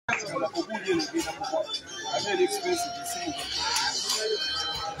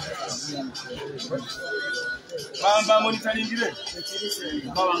Bamba monitoring dire.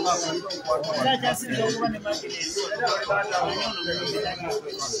 Bawanga.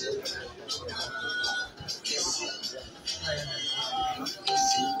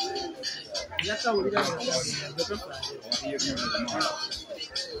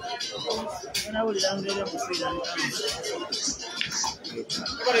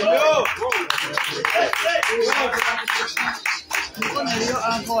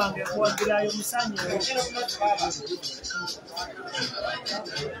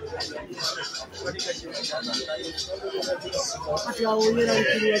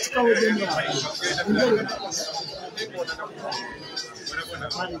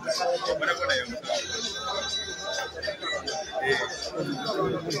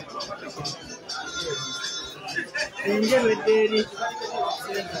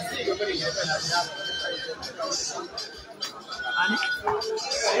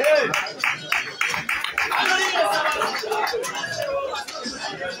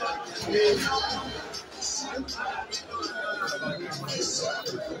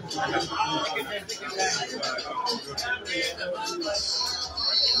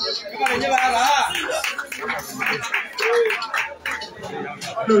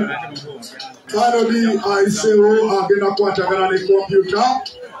 Finally, I say, oh, I'm going to put a computer.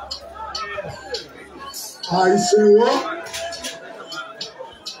 I say, oh,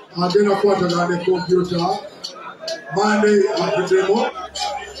 I'm going to put a computer. Monday at the demo.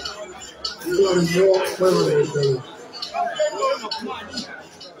 You are in your favorite.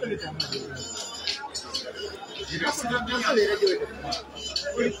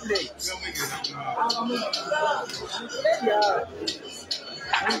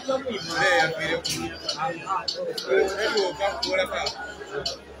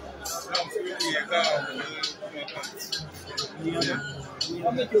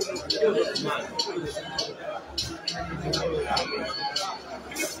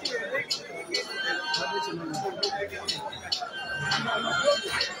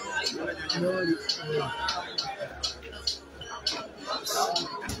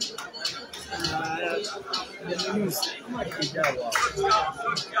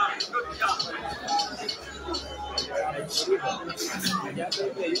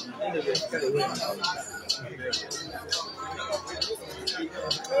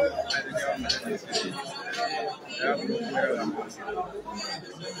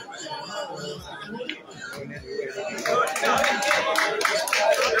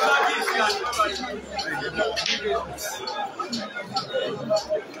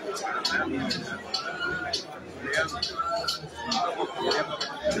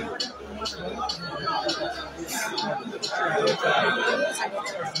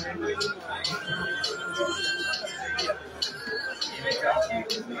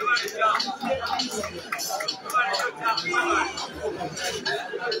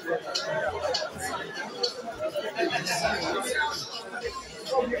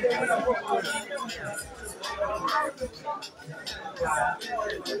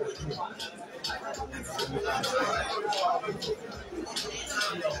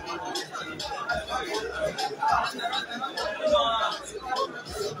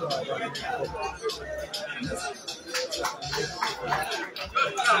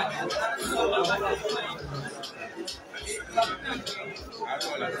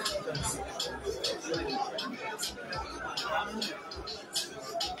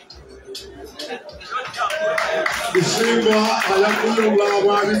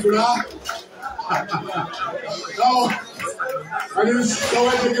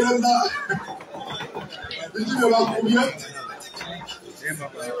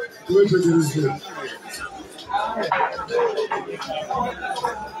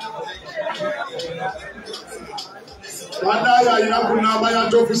 Bandaya inakunamba ya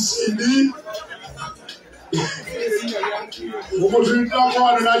top CD. Umuzinda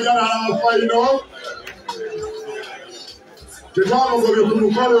kwa na jana na final. Tetamo kwa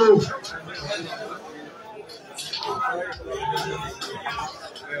kumukoro.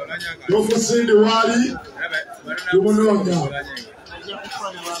 Top CD wali. Tumononga.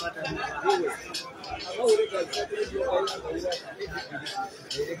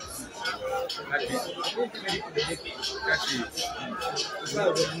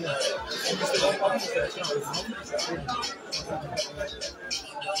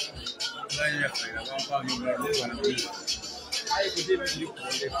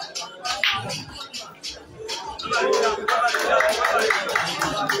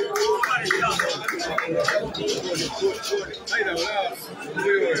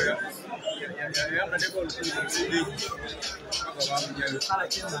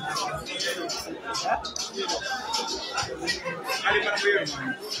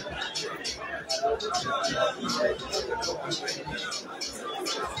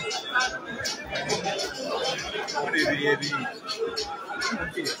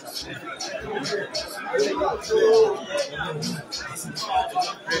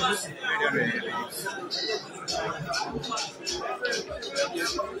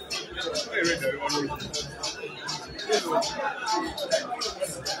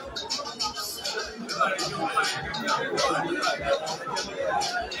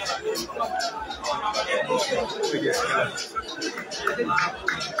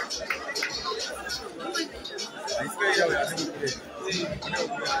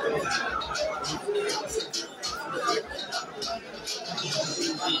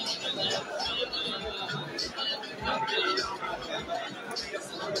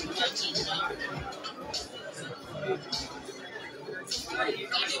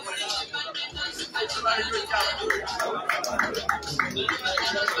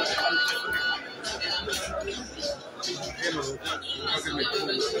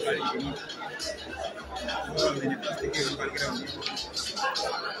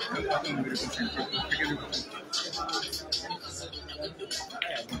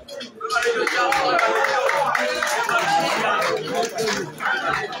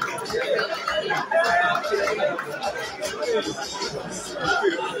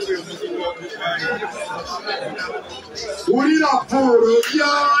 Urira poro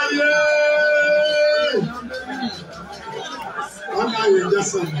yaye. Ana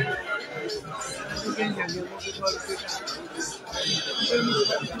yenjasa.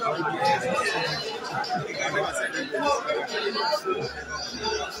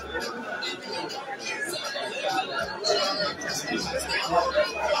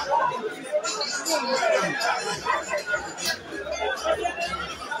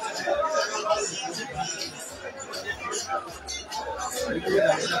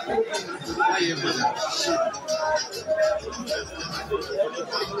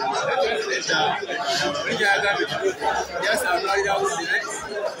 Yes, I'm right out with it.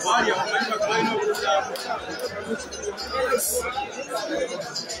 Why you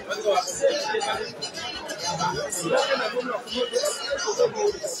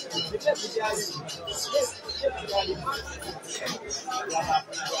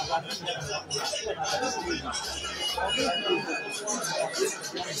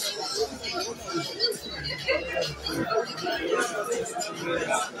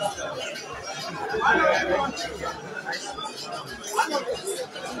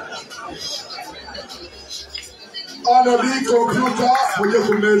Ana bi computer kwenye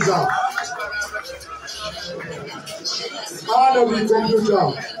kumeza. Ana bi computer.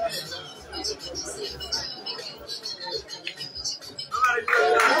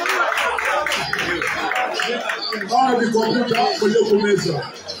 Ana bi computer kwenye kumeza.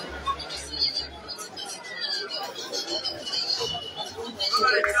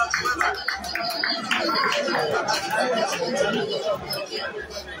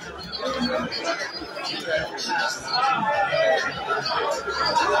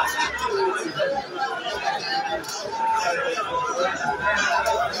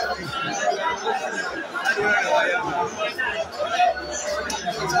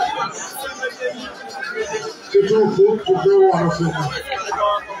 Kidogo kupewa anasema.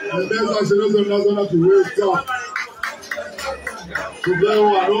 Mbeza zinazo nazo na kuweka.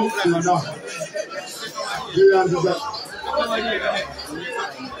 Kupewa anasema. Dia ndio.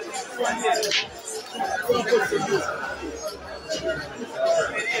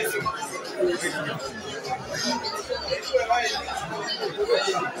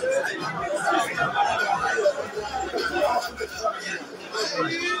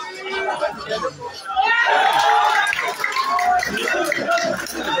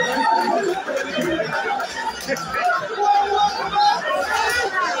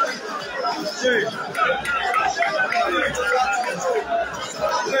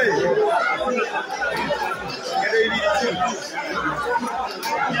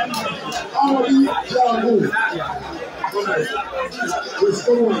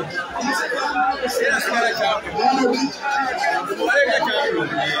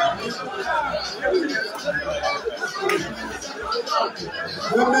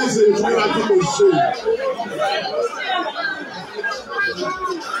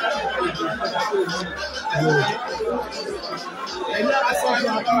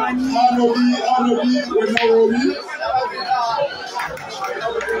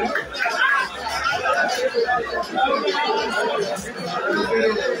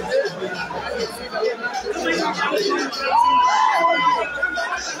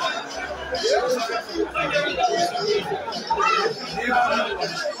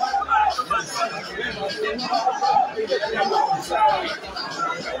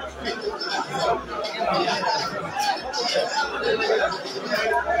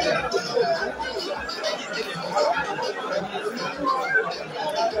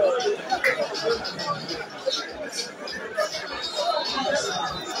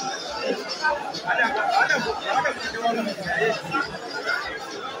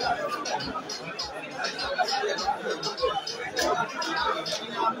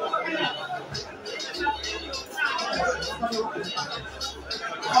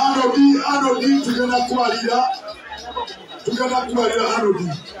 Anodi tugenda kubalira Anodi.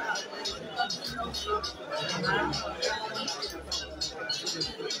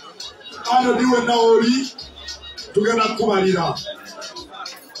 Anodi wenna oli tugenda kubalira.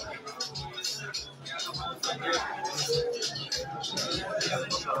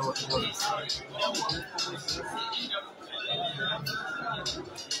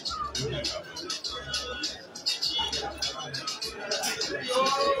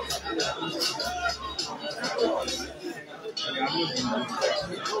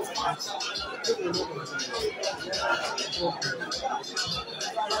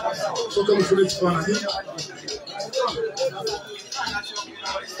 Soka mfule kifananyi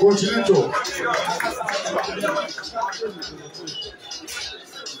Continental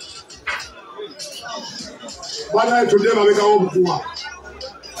bana tudde babekawo obukuwa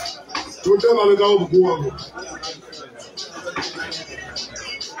ngo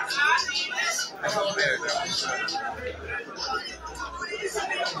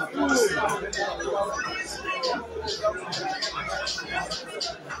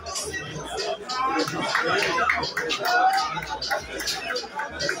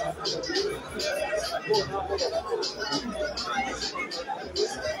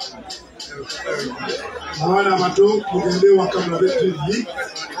Awana bato mugende waka mulabe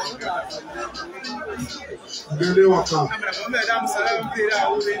mugende waka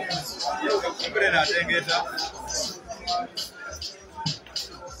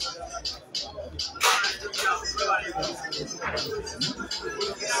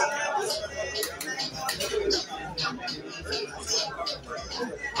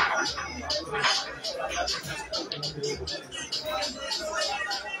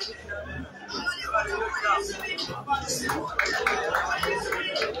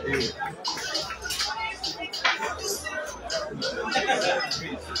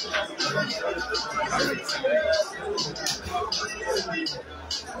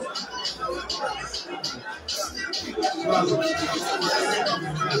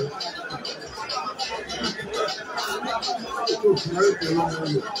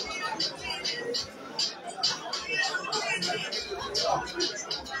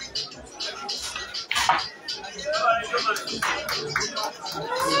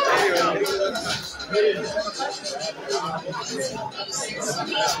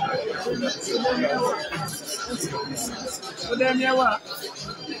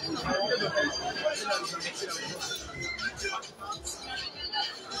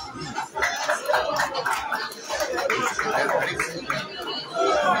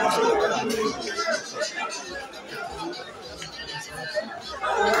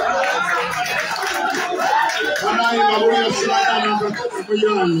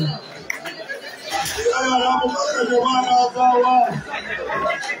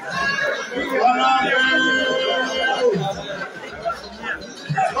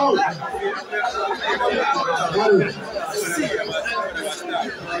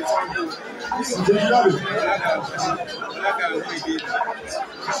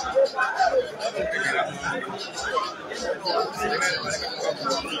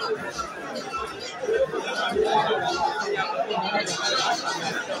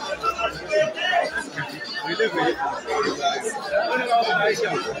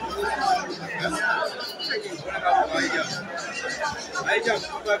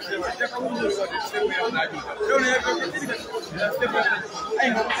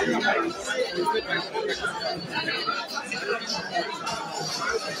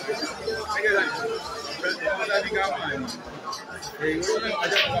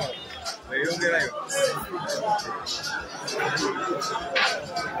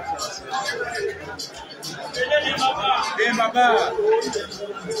Demba-Ba.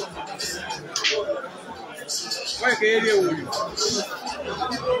 Why can't you?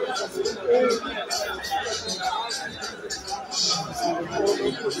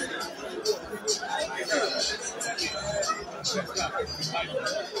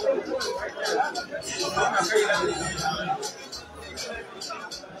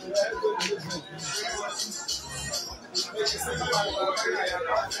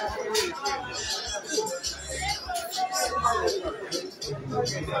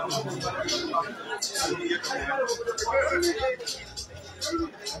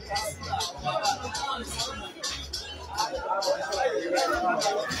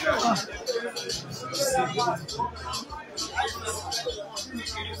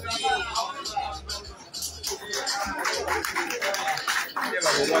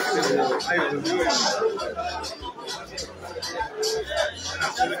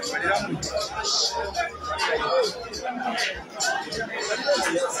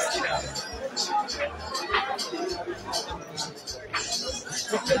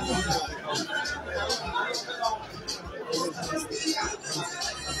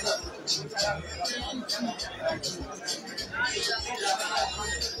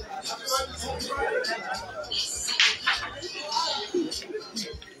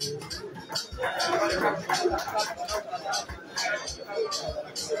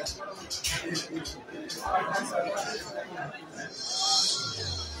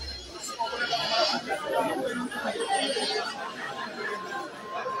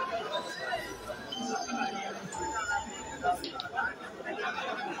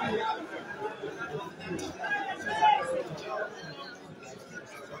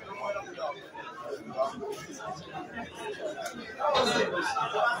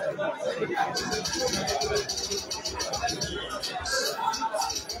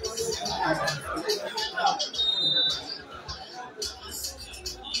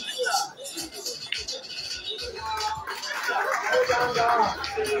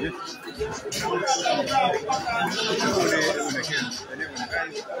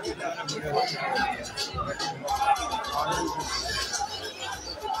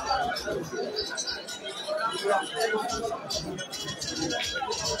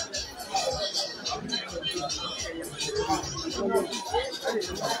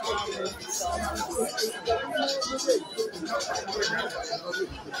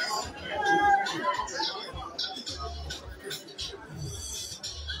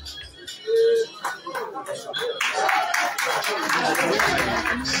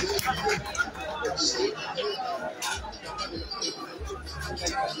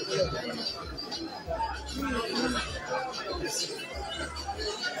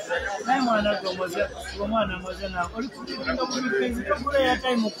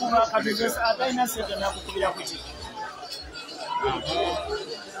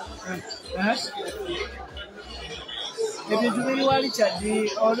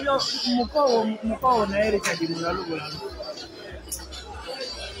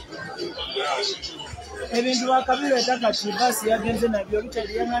 Ebintu bakabireta kati basi yagenze nabyo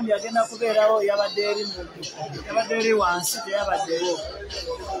bitali yangambye agenda kubeerawo yabadde eri wansi teyabaddewo.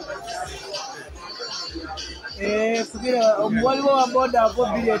 Kugira waliwo wa boda abo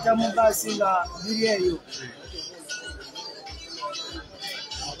bireeta mu basi nga biri eyo.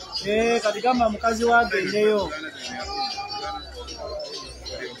 Kati gamba mukazi wagendeyo.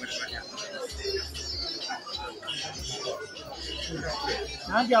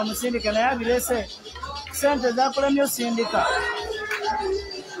 Nanti amusindika naye abirese sente zakulemye osindika.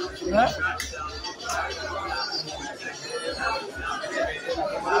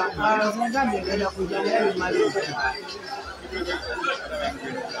 Zengambye ngenda kujja naye bimali.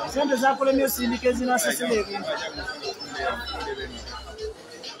 Sente zakulemye osindika ezinasasira ebintu.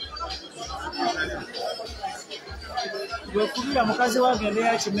 Gwe kubira mukazi wagende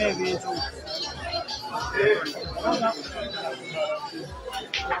yakima ebintu.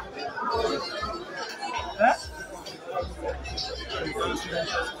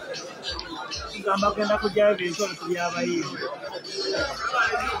 Gamba genda kujjayo ebintu ebintu by'abayivu.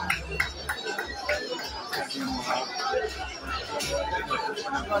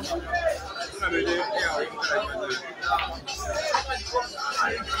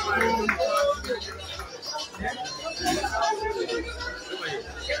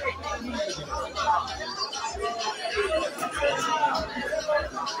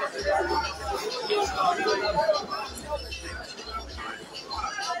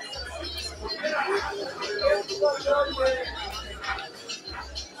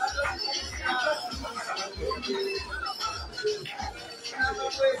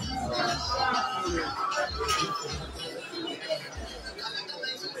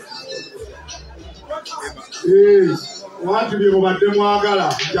 Watu bye mubadde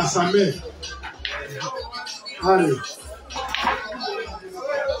mwagala jasame. Ale.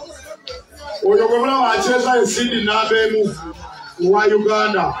 Oyo bwe mulaba acheza ensindi n'abeemu wa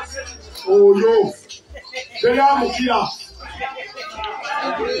Uganda. Oyo teyamukira.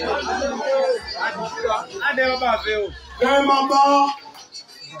 Demba-Ba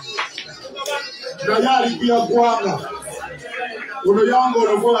naye ali ku ya ggwanga. Ono yange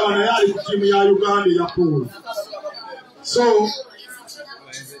olwokolaba naye ali ku ttiimu ya Uganda eya pool. So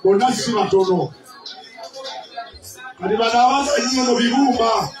bonna si batono. Kati bano abazannyi mu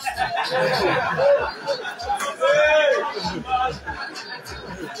bibuuma.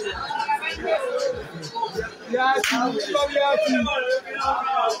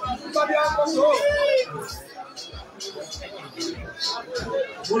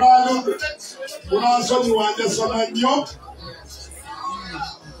 Munansonyi wange soma nnyo.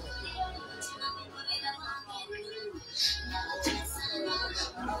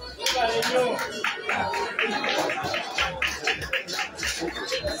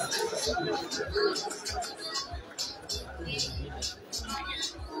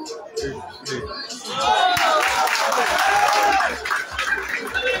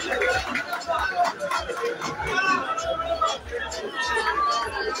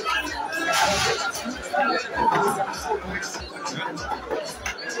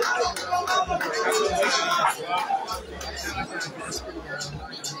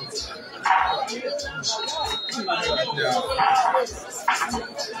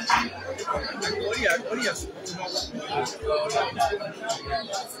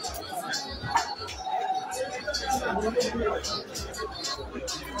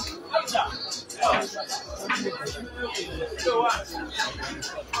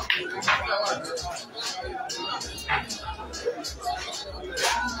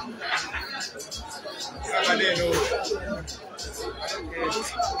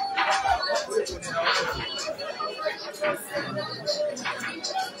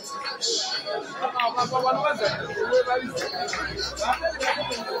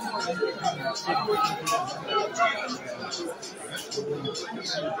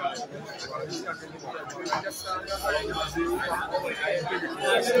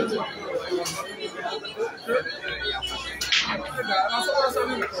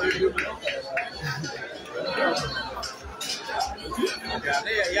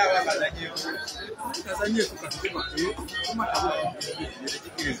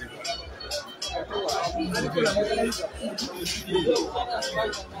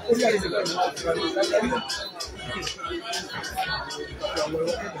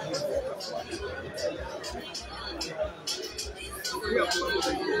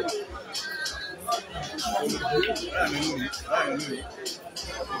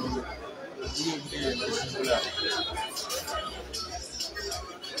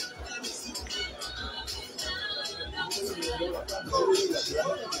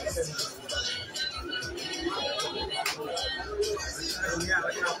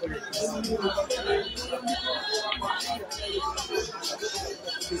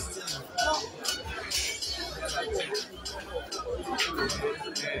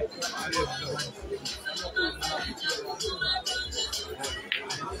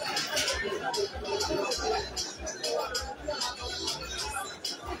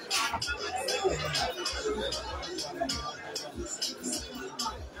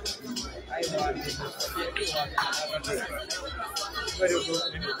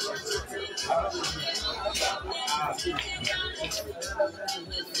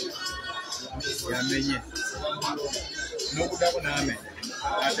 Yamenye. Nokudako name.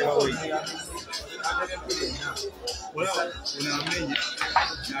 Ate bawe. Wala unamenye.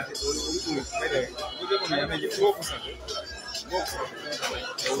 Ate uli kwele. Kudako yamenye okusa.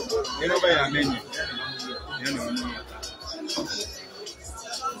 Eno ba yamenye. Yana wamenye.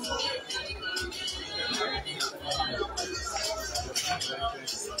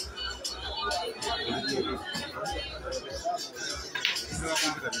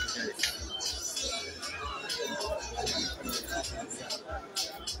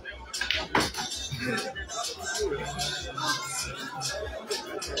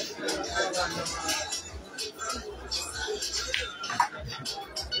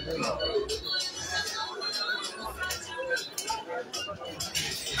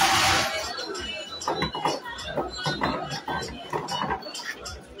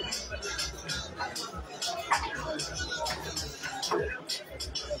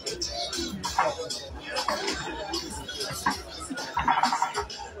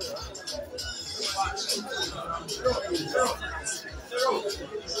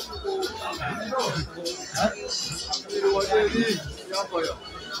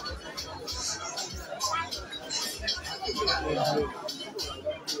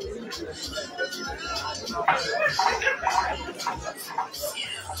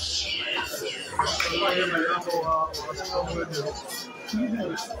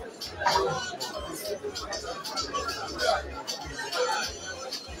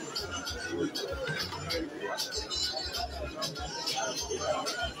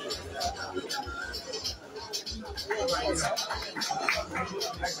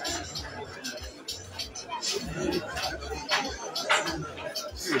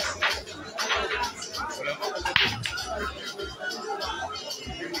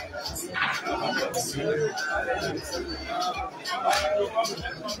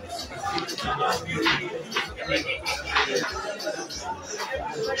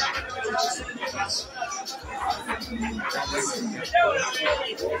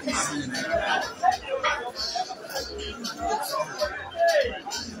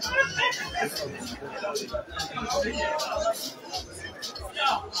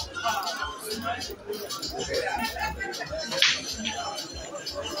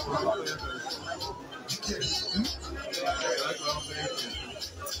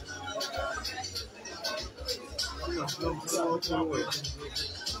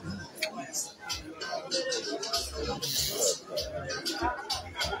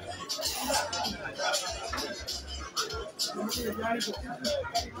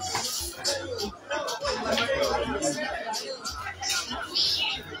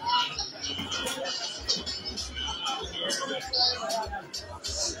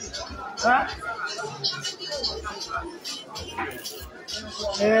 Huh?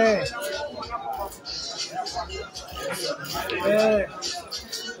 Hey. Hey.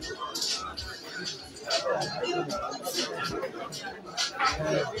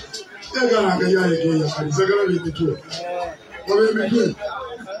 Tegala ngaya egeya alizagala bimitwe. Wabe bimitwe.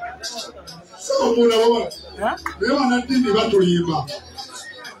 Sawa muna baba. Beba na dini batulimba.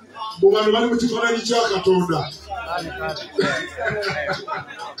 Bugano bali mu kifaananyi kya Katonda.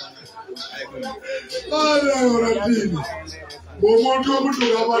 Ala dini. Bomuntu omuntu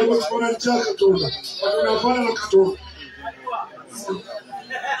abali mu kifaananyi kya Katonda. Katonda afaanana Katonda.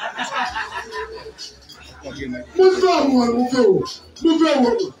 Mufewo.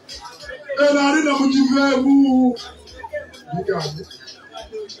 Era alina mukiveemu. Bigambe.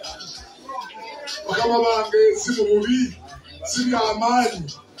 Bakama bange si mu bubi, si by'amaanyi.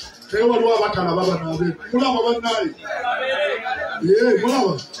 Naye waliwo abatala baba nabe. Mulaba bannaye.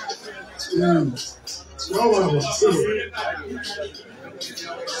 Mulaba. Mulaba.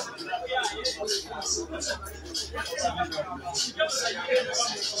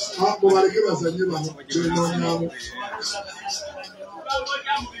 Mubaleke bazanye bano benoonyaamu.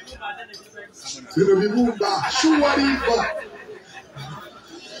 Bino bibumba shuwalimba.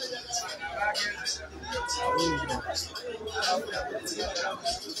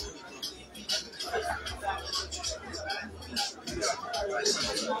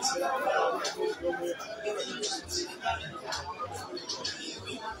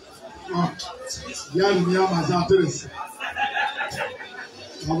 Yani nyama za teresi.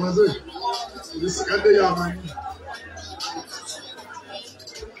 Amaze. Bisikade yamani.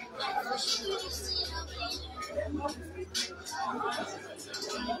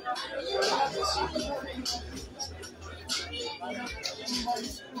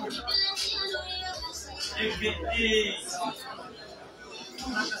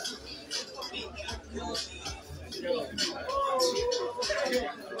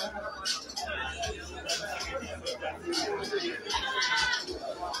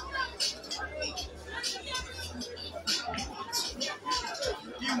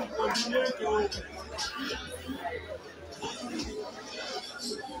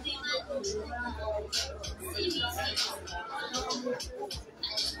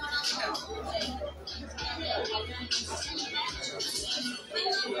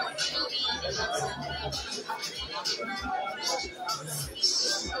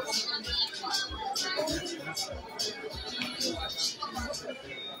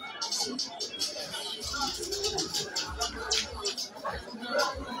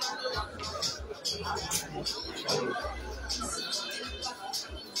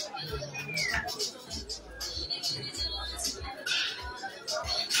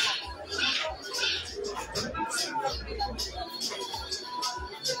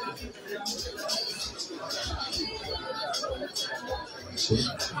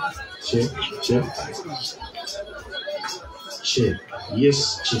 Check.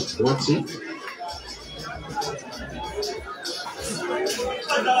 Yes, check. What's it?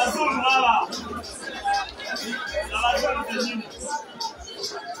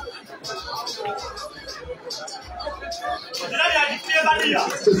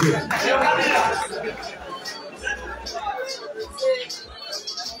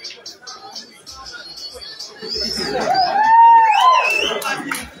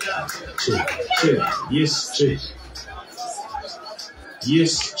 Check, check. Yes, check.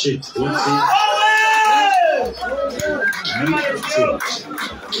 Yes, check. What's it?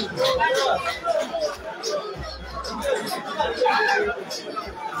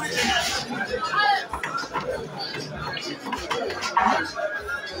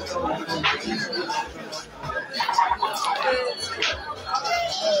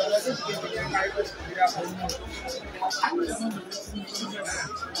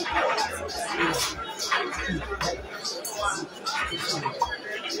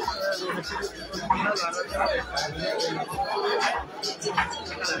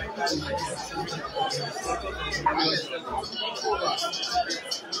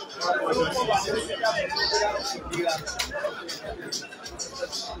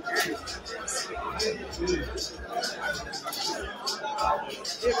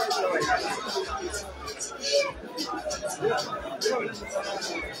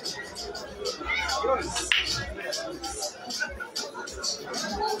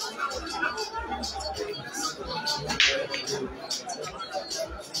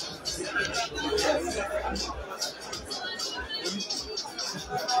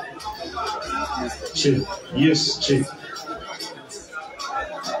 Check. Yes, check.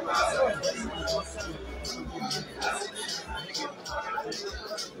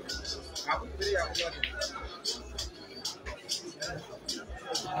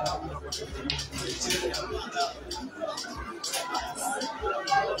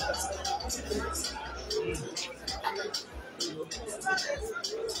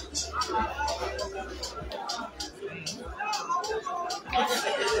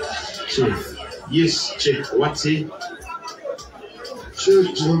 Check. Yes, check. What's it? Check,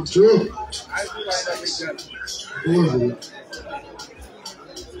 check, check.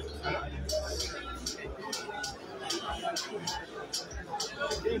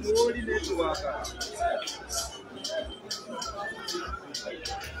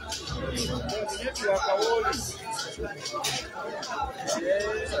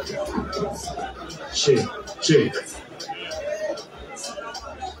 Check, check.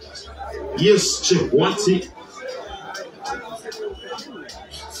 Yes, check. What's it?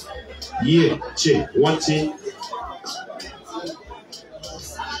 Yeah, check. What's it?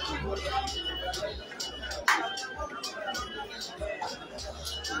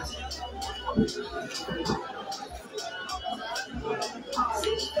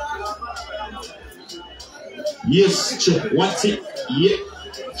 Yes, check. What's it? Yeah,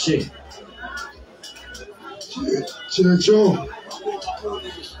 check. Check, check.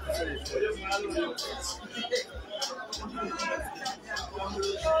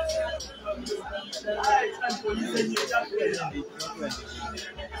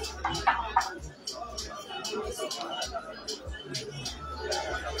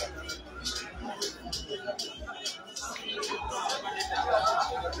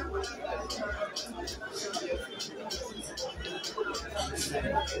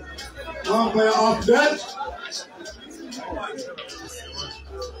 Vampire update.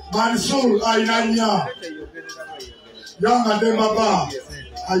 MANSOOR ainanya. Yanga Demba-Ba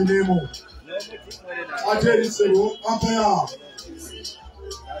ainemo. Ateri sebo vampire.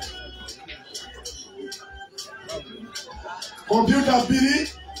 Computer biri.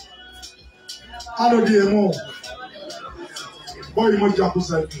 Ano diemo. Boy moja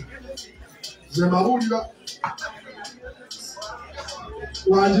kusaidia. Zembabulira.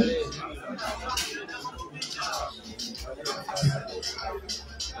 Waji.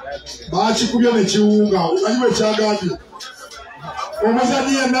 Bachi kubya nekiwunga. Aliwe kyagambye.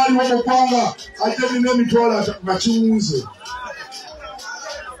 Omuzanyi endali w'omukwanga ajja nina emitwalo nga kiwunze.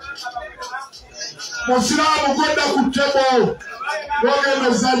 Musiraamu gwedda ku ttebo. Lwogenda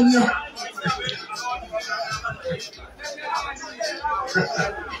ozannya.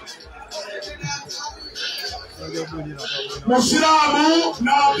 Musiraamu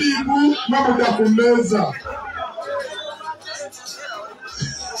n'abiibu bamudda ku mmeeza.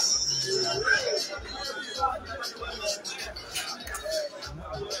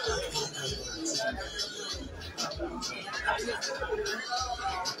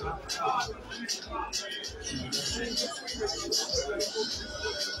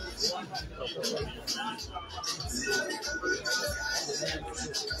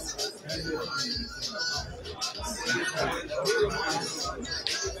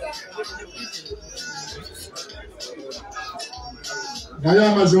 Naye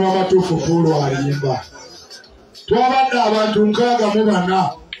amazima amatuufu Paul ayimba. Twabadde abantu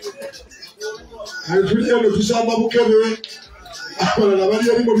 64. Tuli eno tusamba bukebe. Abalala bali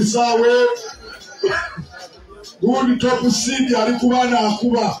eri mu bisaawe. Gundi top seed alikubana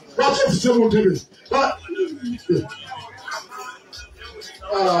akuba. What's up to Montebe?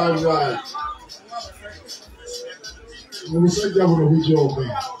 Alright. Musajja buno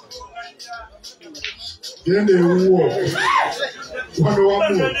bujoga. Gende uwo. Wano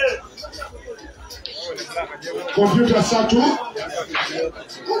wamu. Computer satu.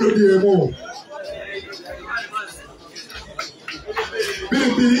 Odiemo.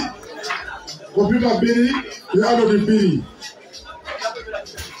 Bili. Computer bili. The other bili.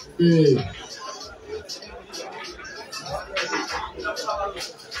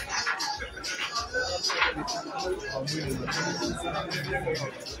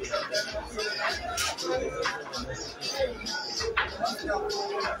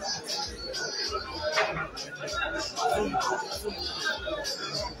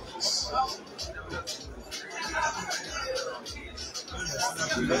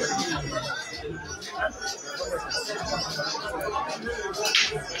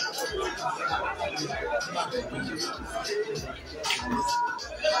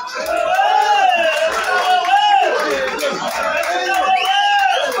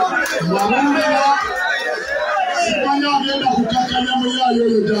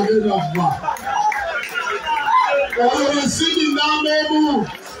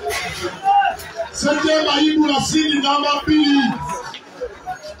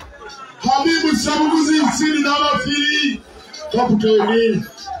 Kaputeni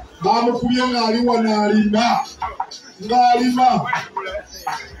bamukubye ng'aliwa n'alima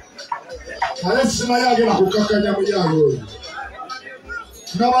naye simanyi agenda kukakanya muyaalo oyo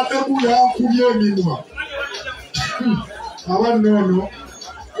nabadde yankubye emimwa abanoono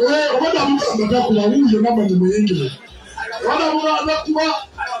obadamugamba takuba wuuyo nama mu muyingire obadamugamba kuba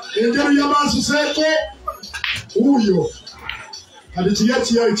engeri yamansuseeko wuuyo kati kiri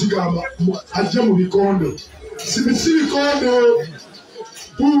ekiyayi kigamba ajje mu bikonde sibikondo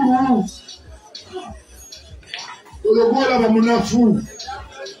bulu olwogola bamunafu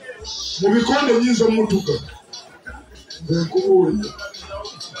mu bikonde nyinza omutuka nkubuulira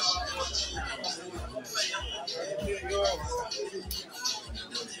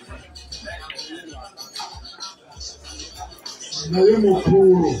naye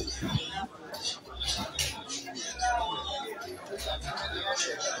mukulu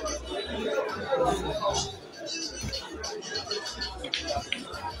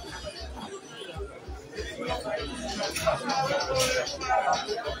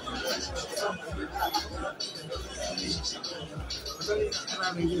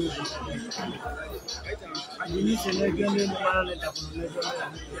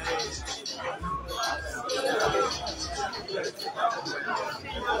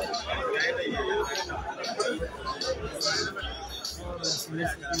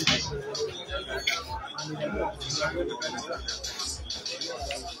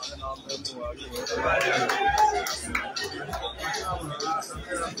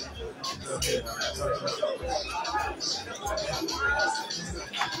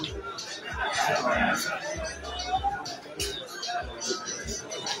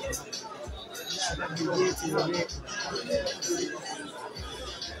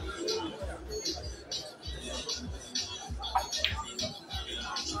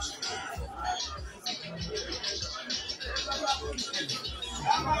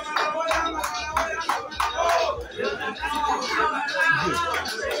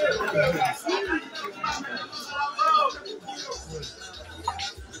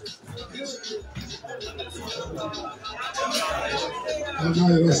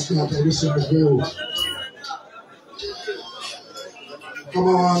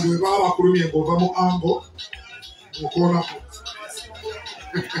kama wange baba kulumye ngova mu ango okona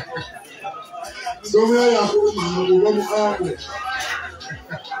somya ya kulumye ngova mu ango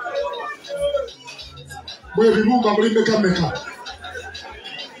bwe bibuka muri meka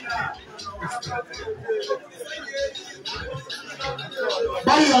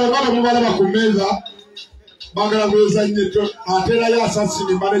bali abana mubala bakumeza bagala kweza nyeto atera ya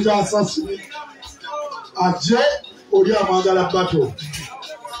assassini manager assassin aje oli amagala bato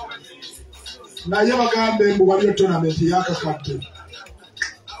naye bagambe mbu waliyo tournament yakakadde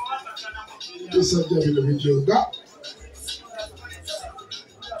tusajja bino bijoga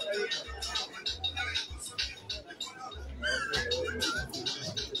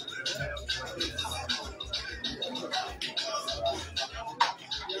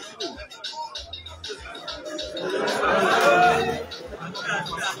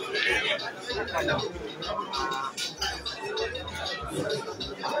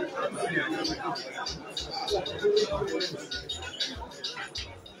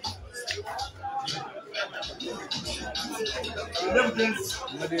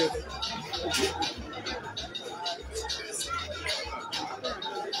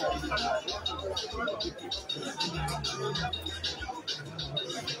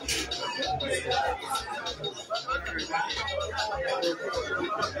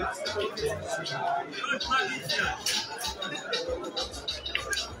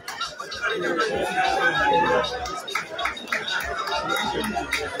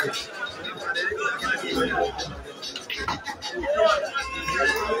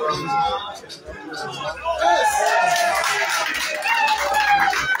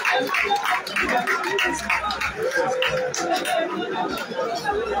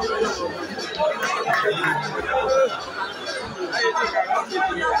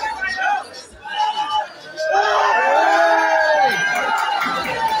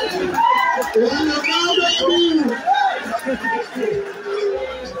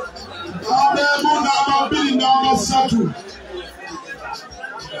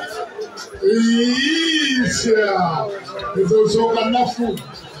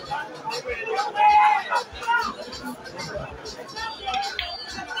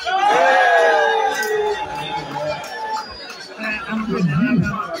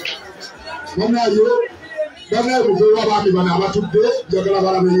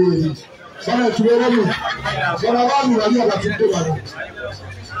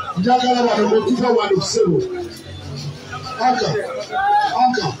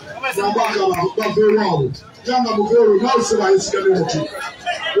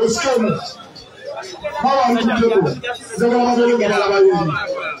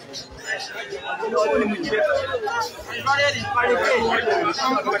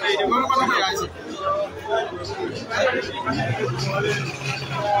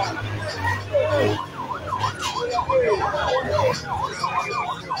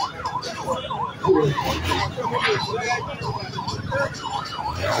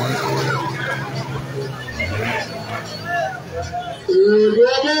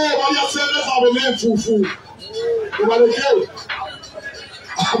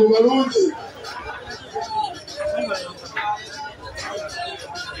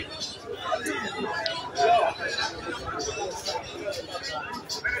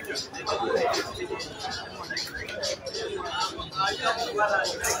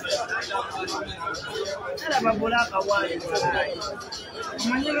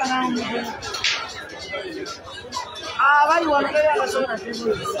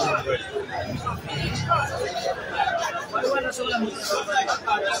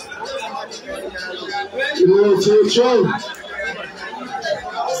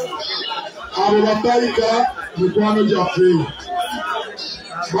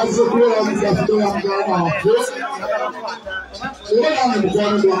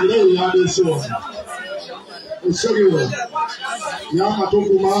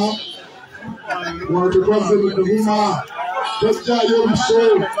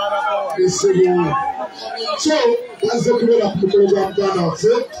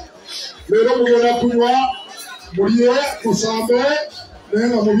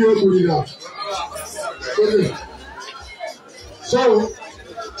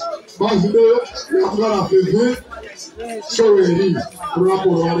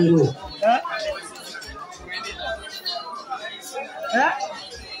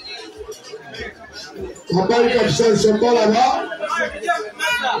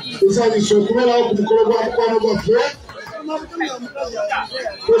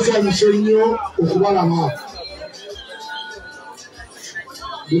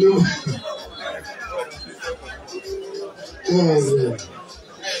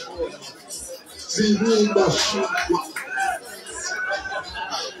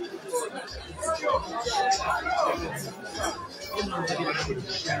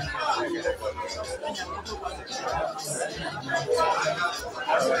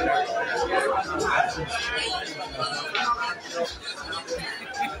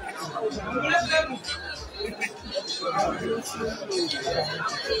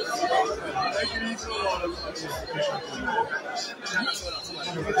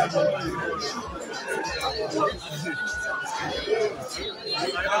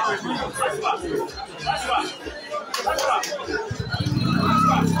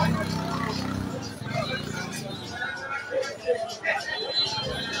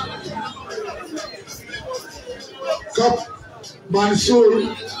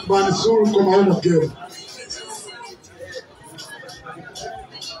Mansoor como uno quiere.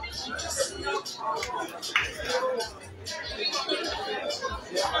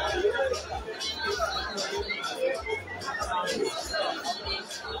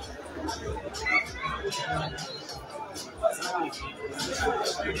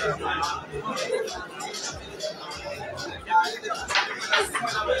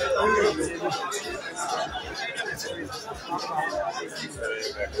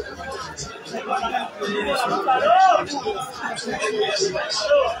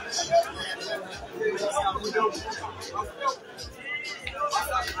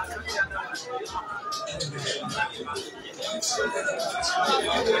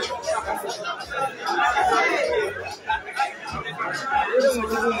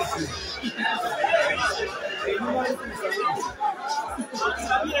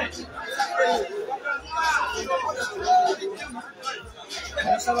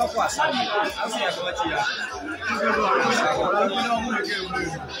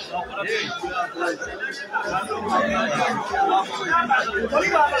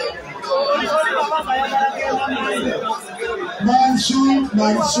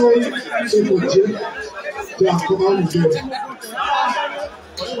 Mansoor, c'est pour Dieu. Tu as comment Dieu.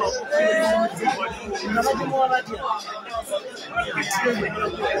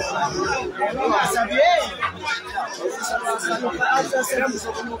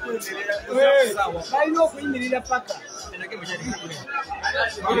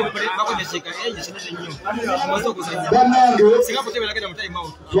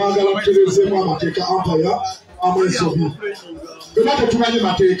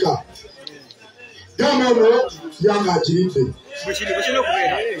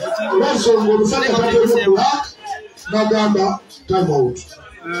 Nagamba time out.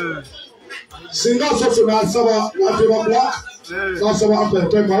 Singa sasa na saba na teba black na saba after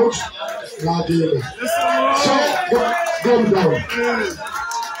time out na deal. So go down.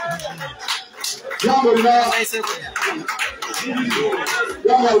 Yamba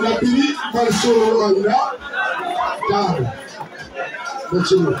na pili Mansoor na down.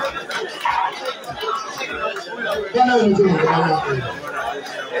 Let's go. Kana ndio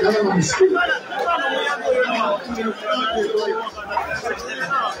kana msikia.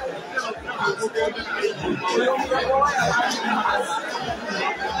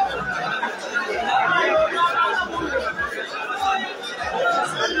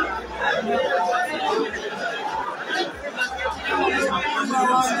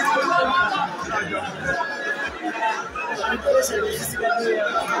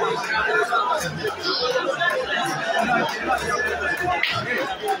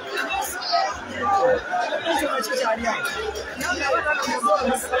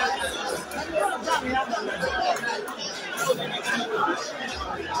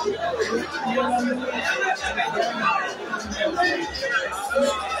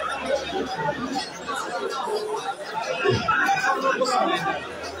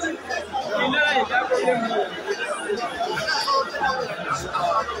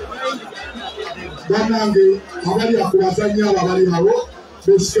 Banange abali akubazanya abali nabo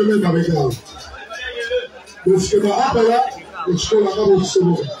besikeme nabegalo besikeme apala ekikola kabo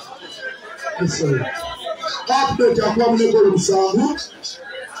kisoboka esala update akwa munekolo musanvu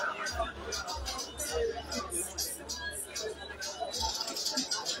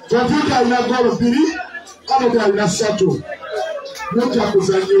Tafika ina golo biri aloga ina sato nota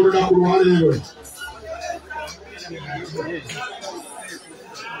kuzanya olunaku lwaleero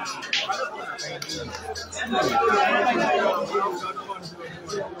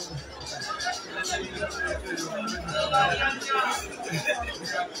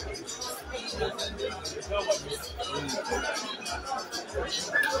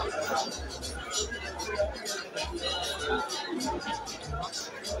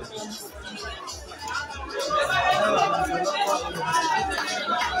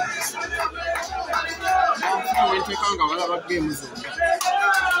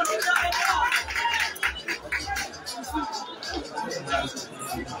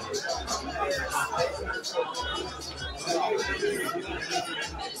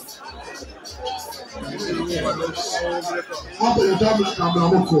Hapo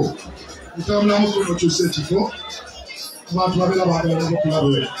ntambulamoko no kyusa abantu babeera baagala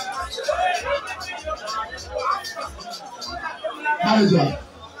okulabula manager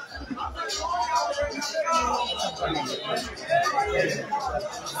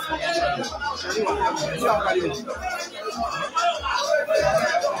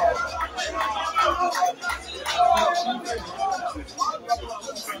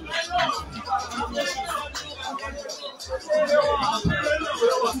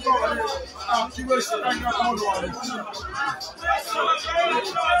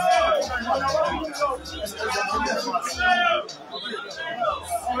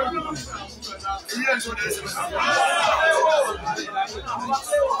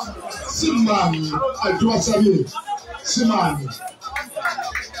Simani, I do a sabi. Simani.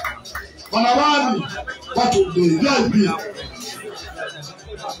 Wanabani watu VIP.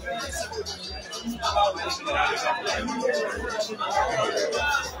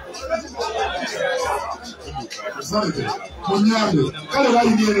 Munyambe kale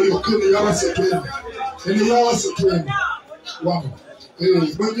bayingiye yokene yabasetweni ene yabasetweni wano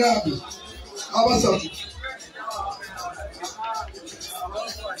munyambe abasatu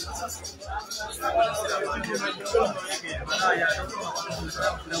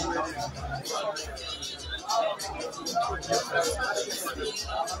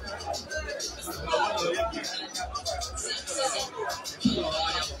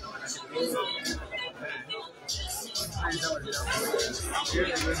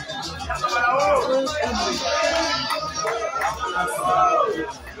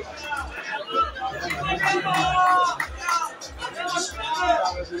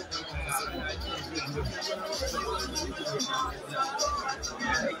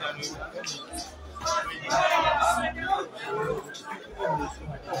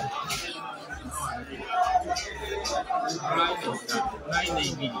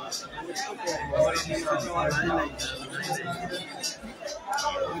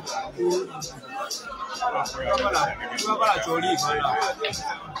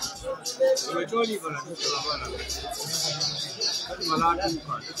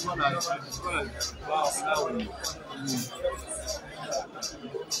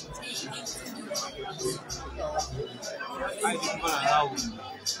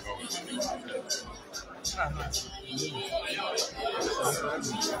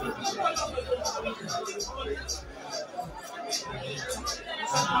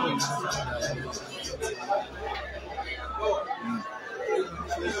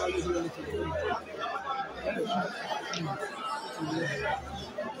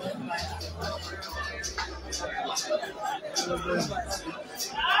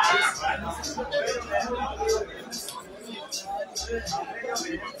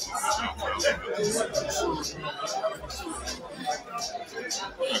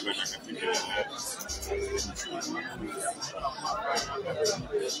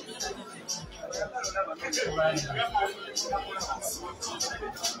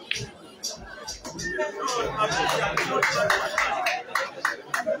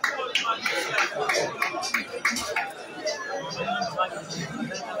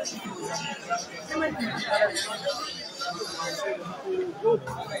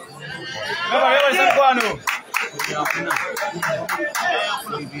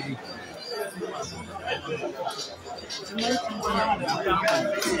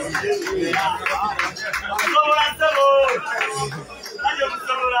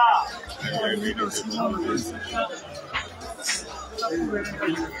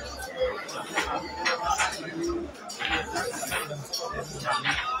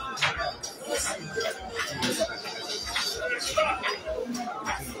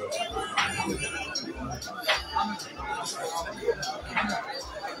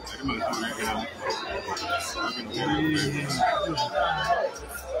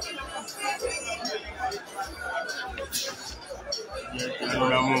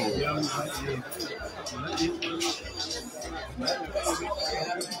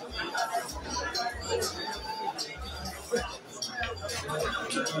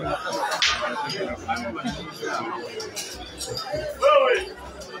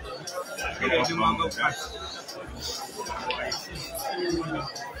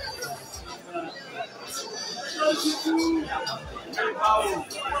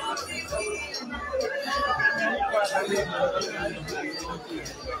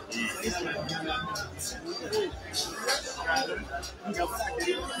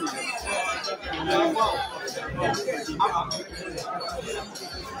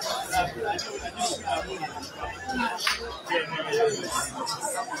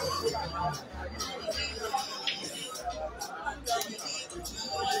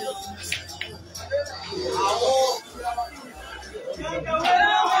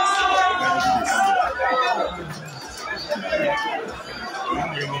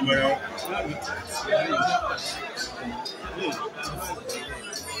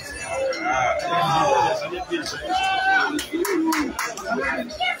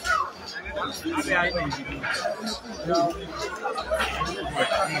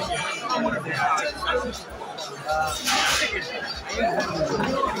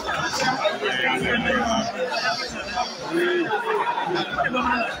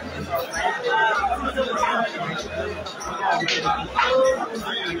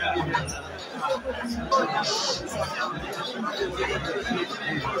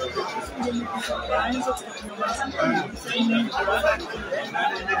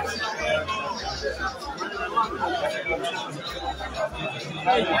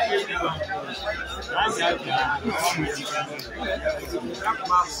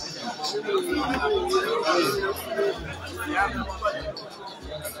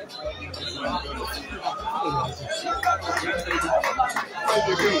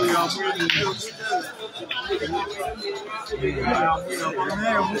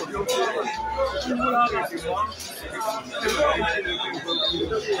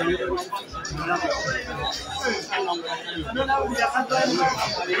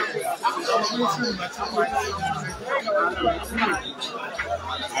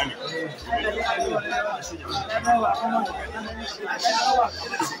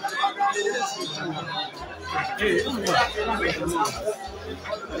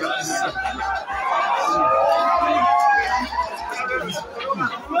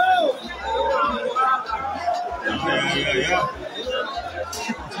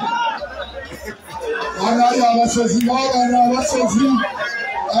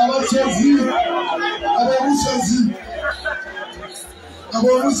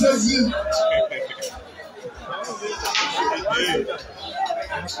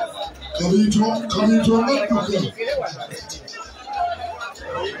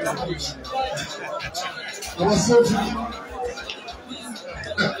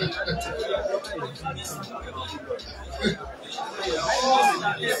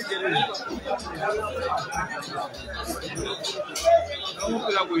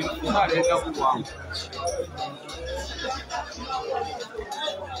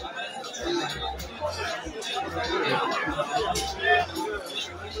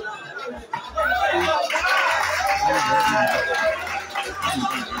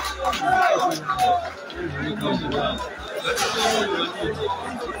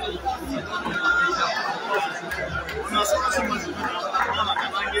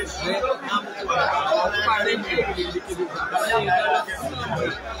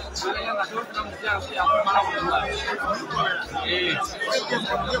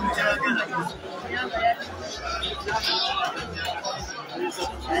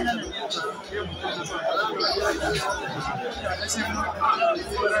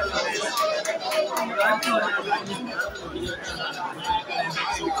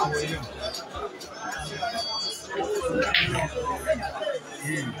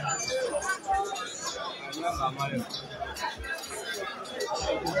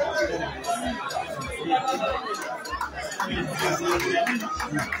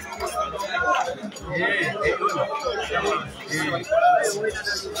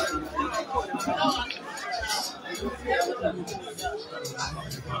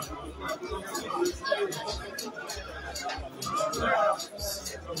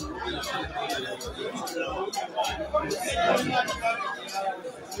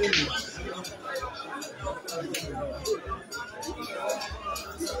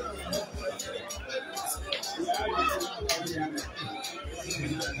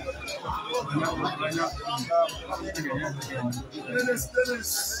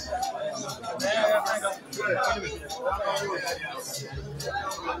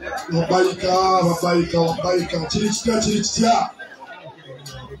Wabaika, chirichia.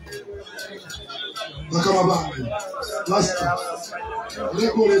 Nakama bangi. Last.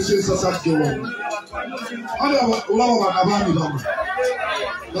 Lego lese sasa kidogo. Hada ulao bakabani baba.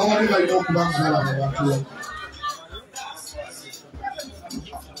 Lawa ndio ino kubanga la watu.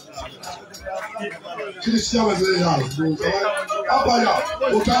 Chirichia wazee yao. Hapa ya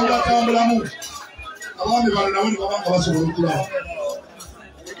utambula mu. Abami bali nawe babanga basobola kulaba.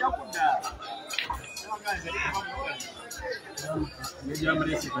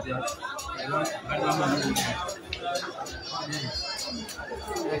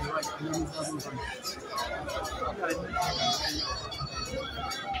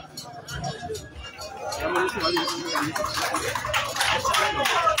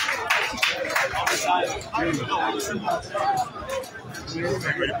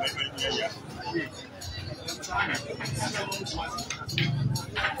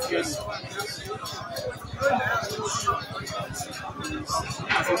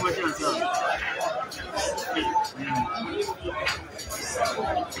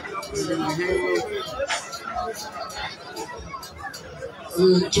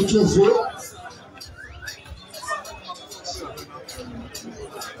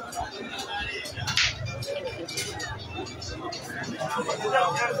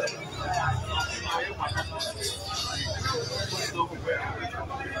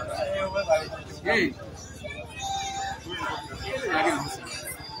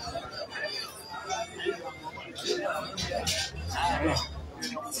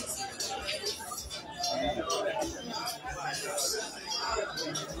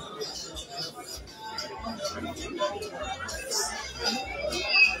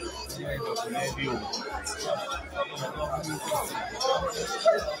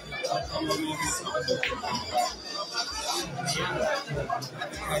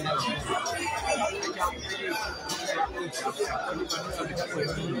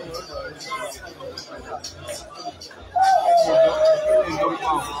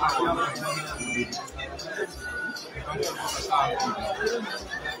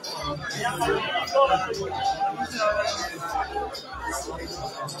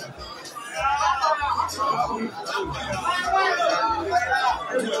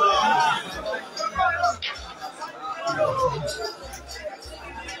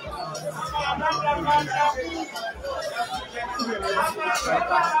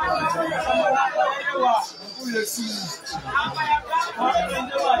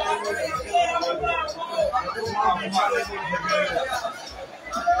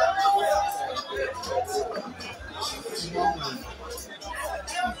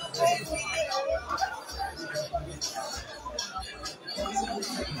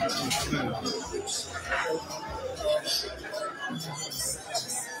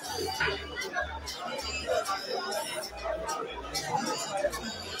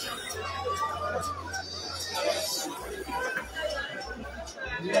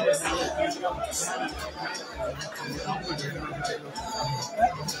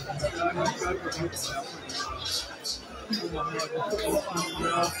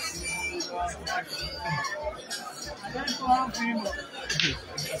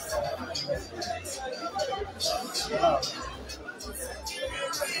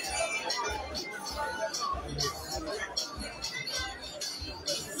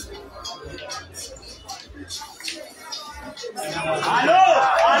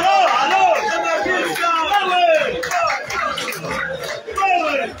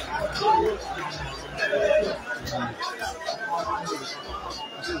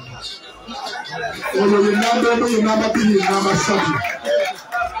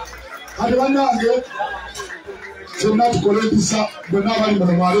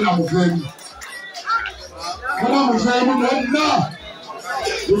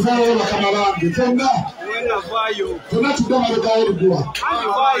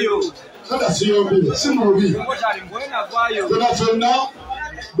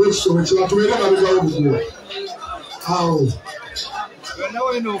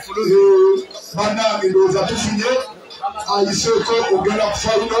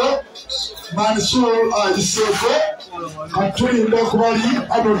 Mansoor aliseko atulinda kubali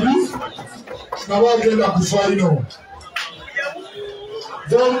abodi nabagenda ku final.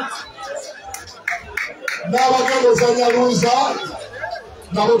 Then nabagenda zanya luza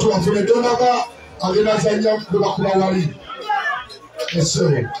nabo tuwafune Demba-Ba agenda zanya kuba wali. Yes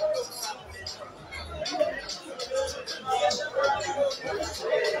sir.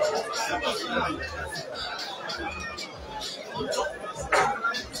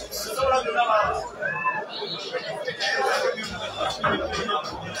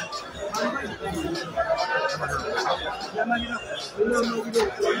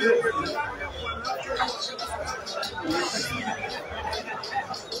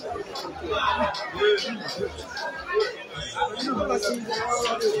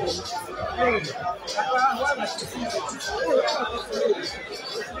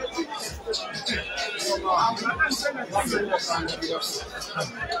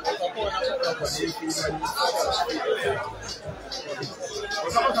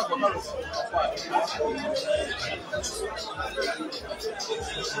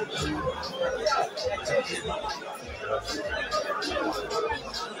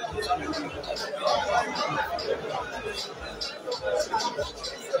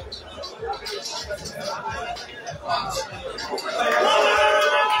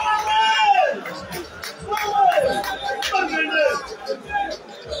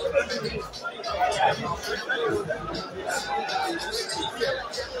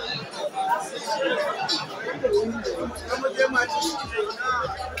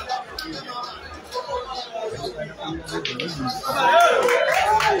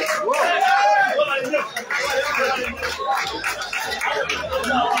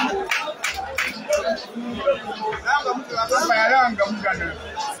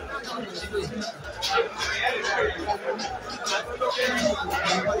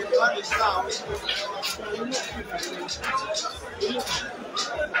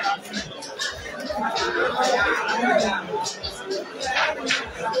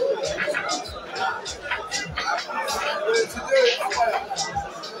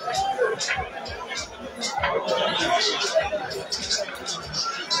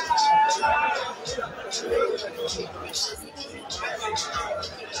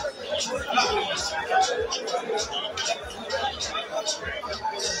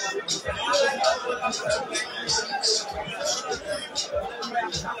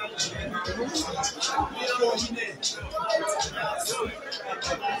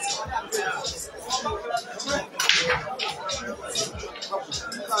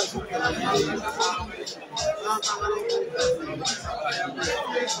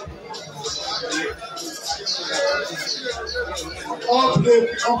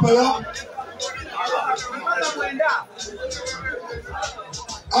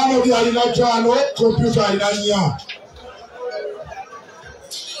 Ano di alina tano, computer alina nya.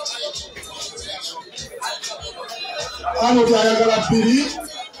 Ano di ayagala pili,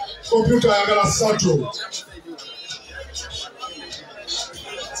 computer ayagala sato.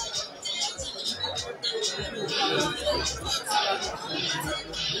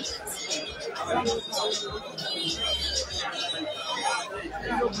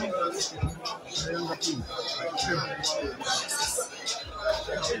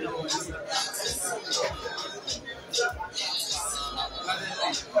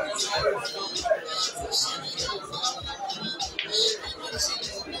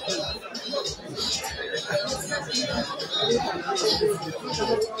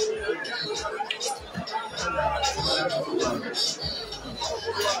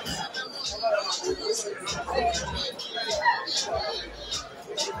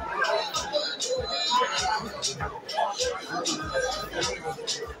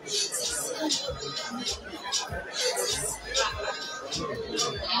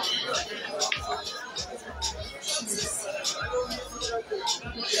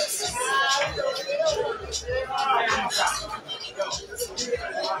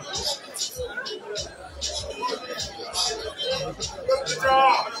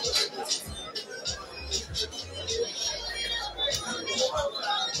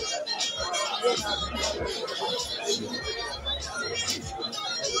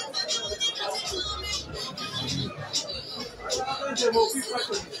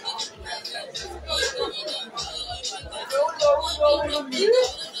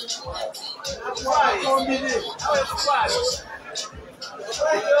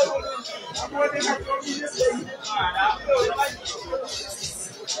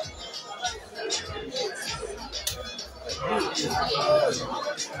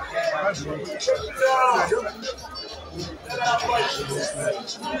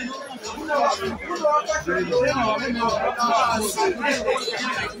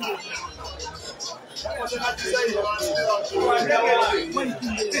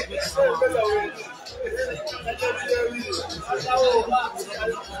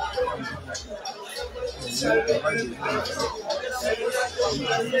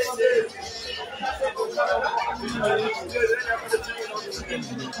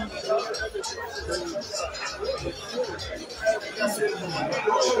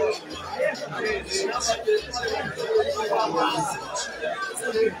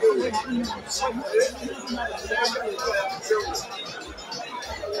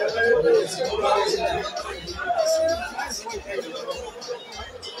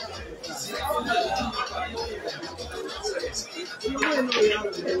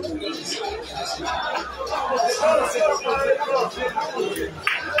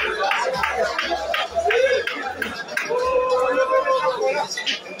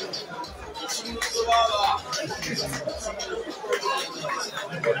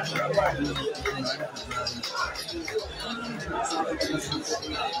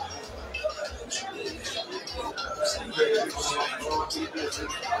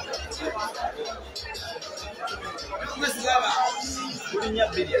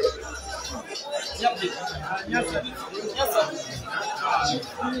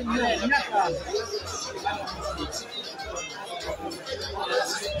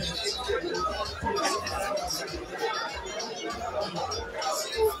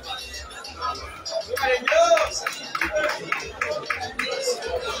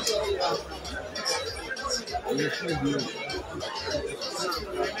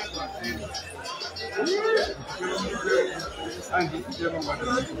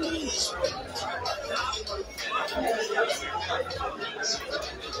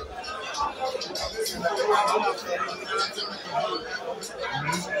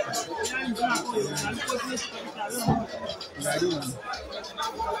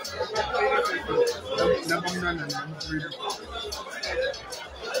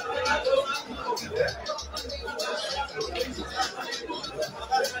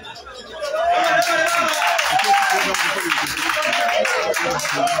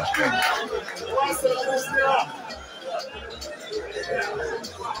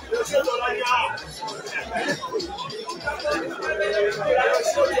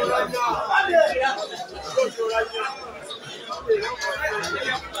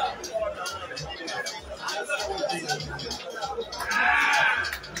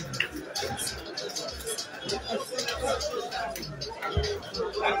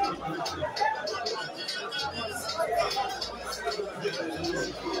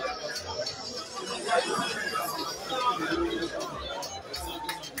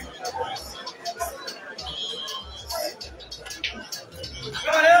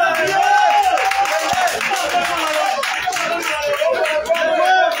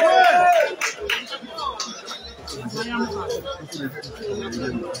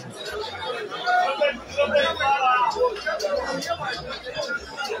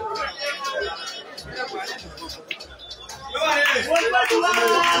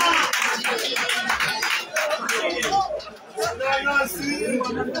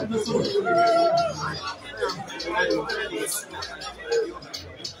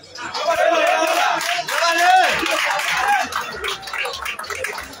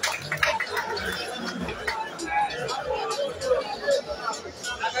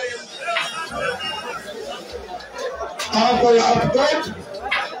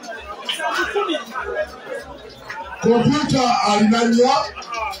 Computer alinanya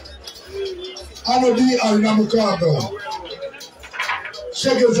anodi alinamukaga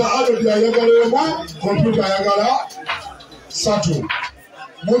shegeza anodi ayagalemu computer ayagala satu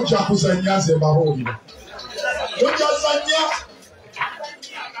mujja kuzanya ze maholi mujja zanya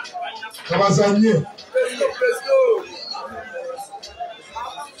kabazanye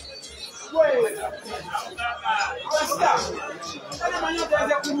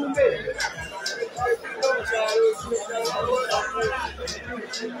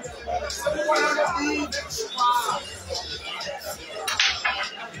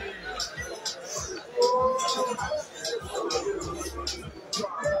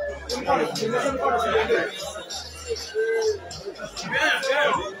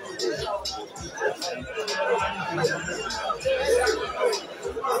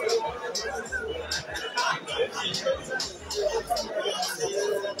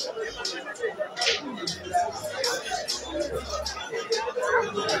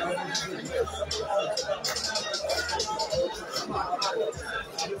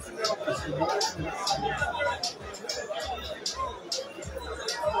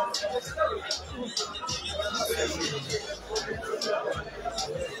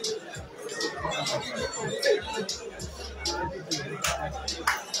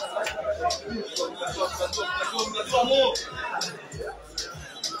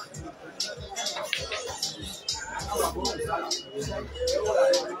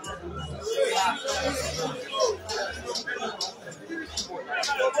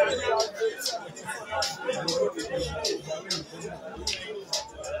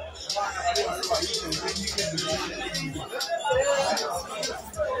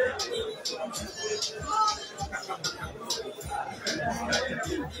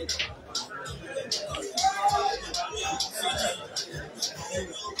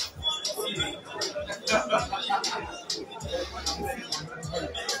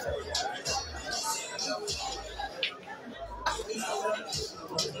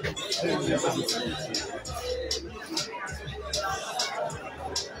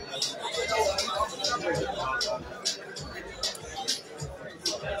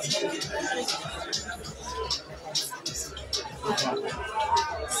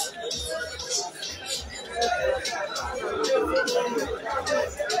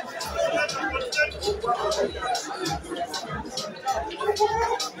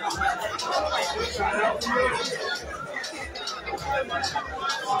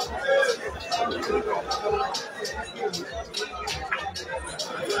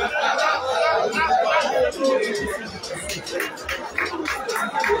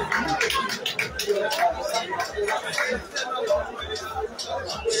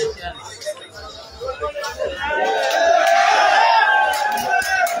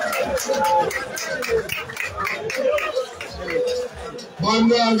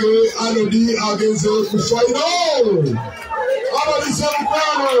Mandange anodi agenze kufaino abali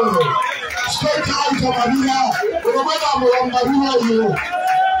sabukwano straight out of Mabila uromana mu Mabila yo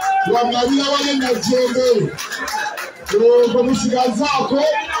wa Mabila wale na jembe ko musigazako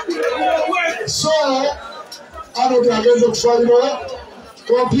so anodi agenze kufaino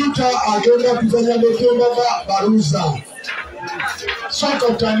computer agenda kufanya Demba-Ba baruza so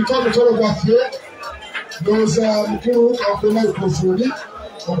kutanika mtoro kwa fe doza mkuru akuna microphone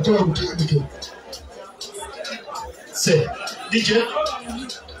mtoro mtandike se DJ.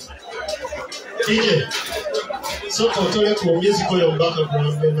 So kotole ku music oyo mbaka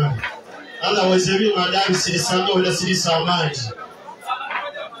kulambe na. Otherwise every madam sirisanga wala sirisa amaji.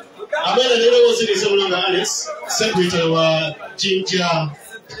 Abela lero wosirisa mulanga Alex, secretary wa JINJA.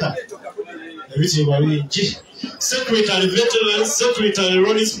 Everything wa secretary veterans, secretary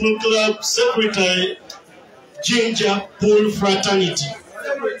Ronnie Spoon Club, secretary JINJA Pool Fraternity.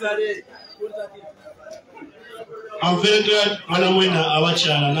 I'm very glad Manamwena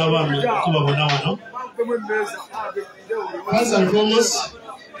Awachala Navami Kubabona wano. First and foremost,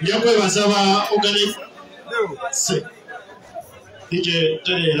 Yakwe Wasava organize DJ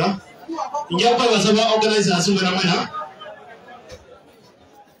Terera. Yakwe Wasava organize Asumanamena.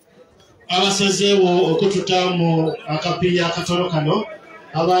 Abasaze wo okututamu akapiya katolokano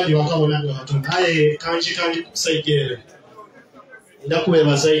abandi wakabonanga katono aye kanji kusayigere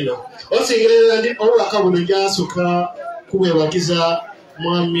ndakuwebaza ino osingerera ndi olwakabona gyasuka kuwebagiza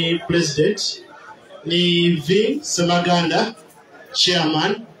mwami president ni V Semaganda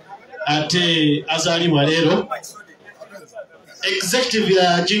chairman ate azaliwa lero executive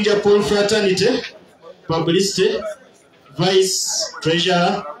ya JINJA Pool Fraternity publicity vice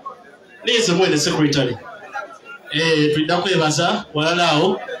treasurer Nize mwene secretary. Tudakwebaza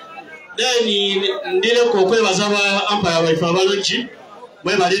walalao. Then ndile kwebaza wa empire wife abalonji.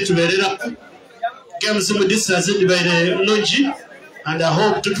 Mwe bali tuberera. Game simu distance divide lonji and I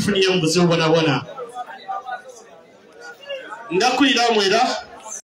hope tutufuniye mbuzi ubona. Ndakwira mwera